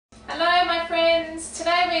Hello my friends,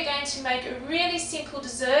 today we're going to make a really simple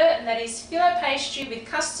dessert, and that is Filo Pastry with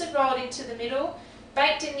custard rolled into the middle,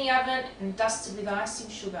 baked in the oven and dusted with icing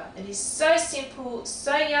sugar. It is so simple,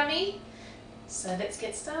 so yummy, so let's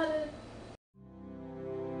get started.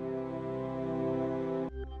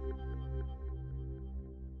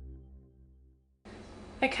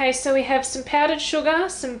 Okay, so we have some powdered sugar,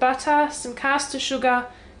 some butter, some caster sugar,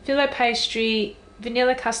 Filo Pastry,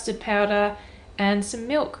 vanilla custard powder and some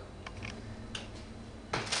milk.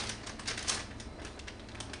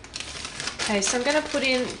 Okay, so I'm going to put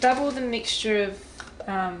in double the mixture of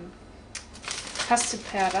custard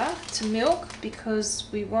powder to milk because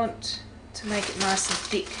we want to make it nice and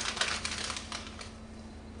thick.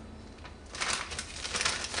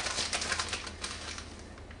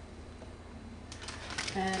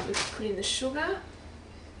 And we put in the sugar.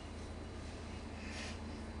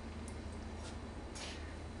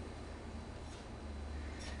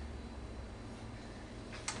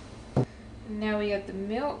 And now we add the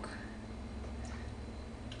milk.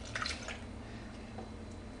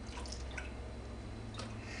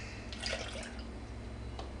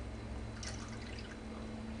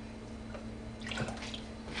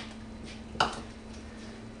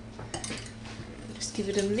 Just give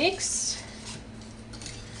it a mix.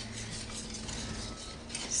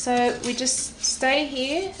 So we just stay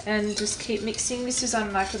here and just keep mixing. This is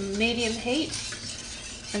on like a medium heat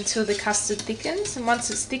until the custard thickens, and once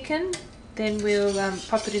it's thickened then we'll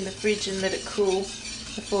pop it in the fridge and let it cool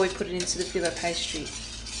before we put it into the Filo Pastry.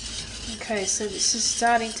 Okay, so this is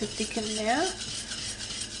starting to thicken now.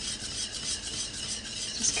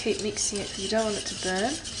 Just keep mixing it because you don't want it to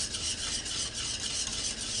burn.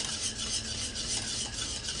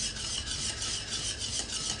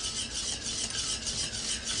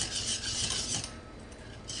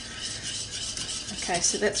 Okay,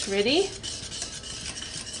 so that's ready.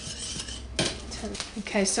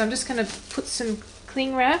 Okay, so I'm just going to put some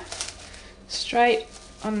cling wrap straight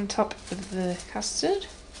on top of the custard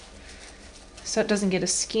so it doesn't get a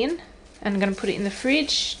skin, and I'm going to put it in the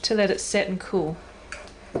fridge to let it set and cool.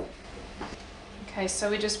 Okay, so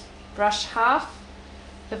we just brush half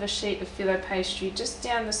of a sheet of Filo Pastry just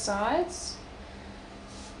down the sides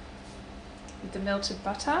with the melted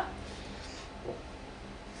butter.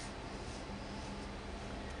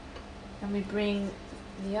 And we bring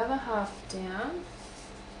the other half down.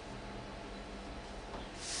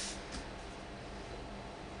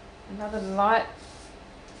 Another light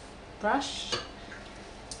brush.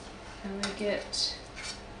 And we get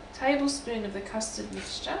a tablespoon of the custard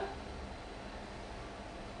mixture.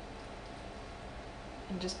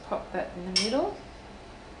 And just pop that in the middle.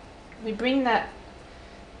 We bring that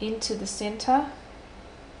into the center.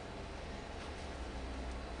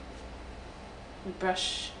 We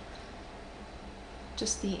brush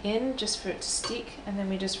just the end just for it to stick, and then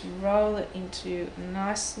we just roll it into a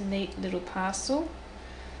nice neat little parcel,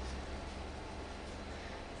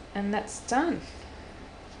 and that's done.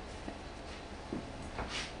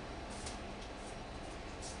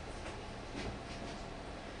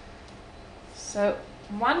 So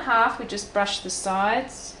one half we just brush the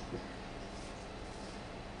sides,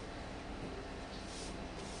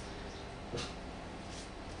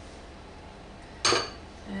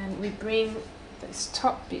 and we bring this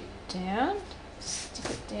top bit down, stick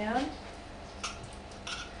it down,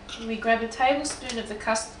 and we grab a tablespoon of the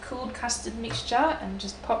cooled custard mixture and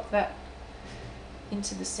just pop that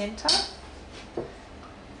into the center.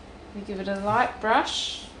 We give it a light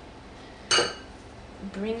brush,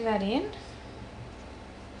 bring that in,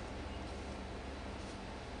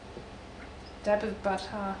 dab of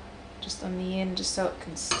butter just on the end just so it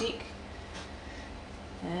can stick,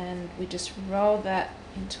 and we just roll that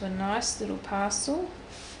into a nice little parcel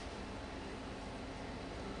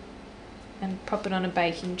and pop it on a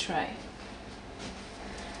baking tray.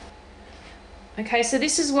 Okay, so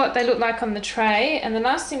this is what they look like on the tray, and the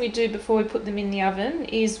last thing we do before we put them in the oven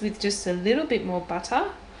is, with just a little bit more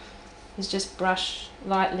butter, is just brush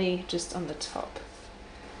lightly just on the top.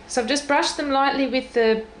 So I've just brushed them lightly with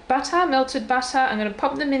the butter, melted butter. I'm going to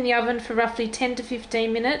pop them in the oven for roughly 10 to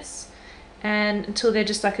 15 minutes and until they're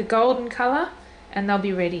just like a golden colour, and they'll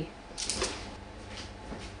be ready.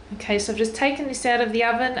 Okay, so I've just taken this out of the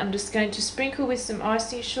oven. I'm just going to sprinkle with some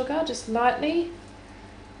icing sugar just lightly.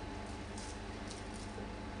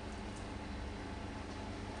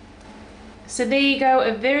 So there you go,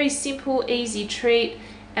 a very simple, easy treat,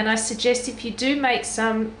 and I suggest if you do make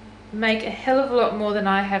some, make a hell of a lot more than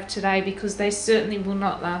I have today because they certainly will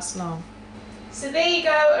not last long. So there you go,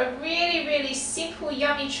 a really, really simple,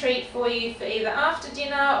 yummy treat for you for either after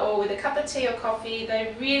dinner or with a cup of tea or coffee.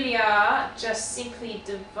 They really are just simply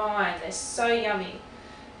divine. They're so yummy.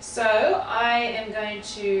 So I am going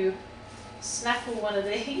to snaffle one of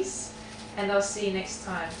these and I'll see you next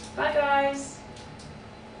time. Bye guys.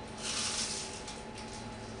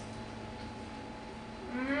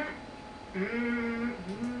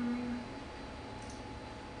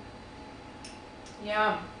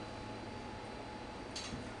 Yum.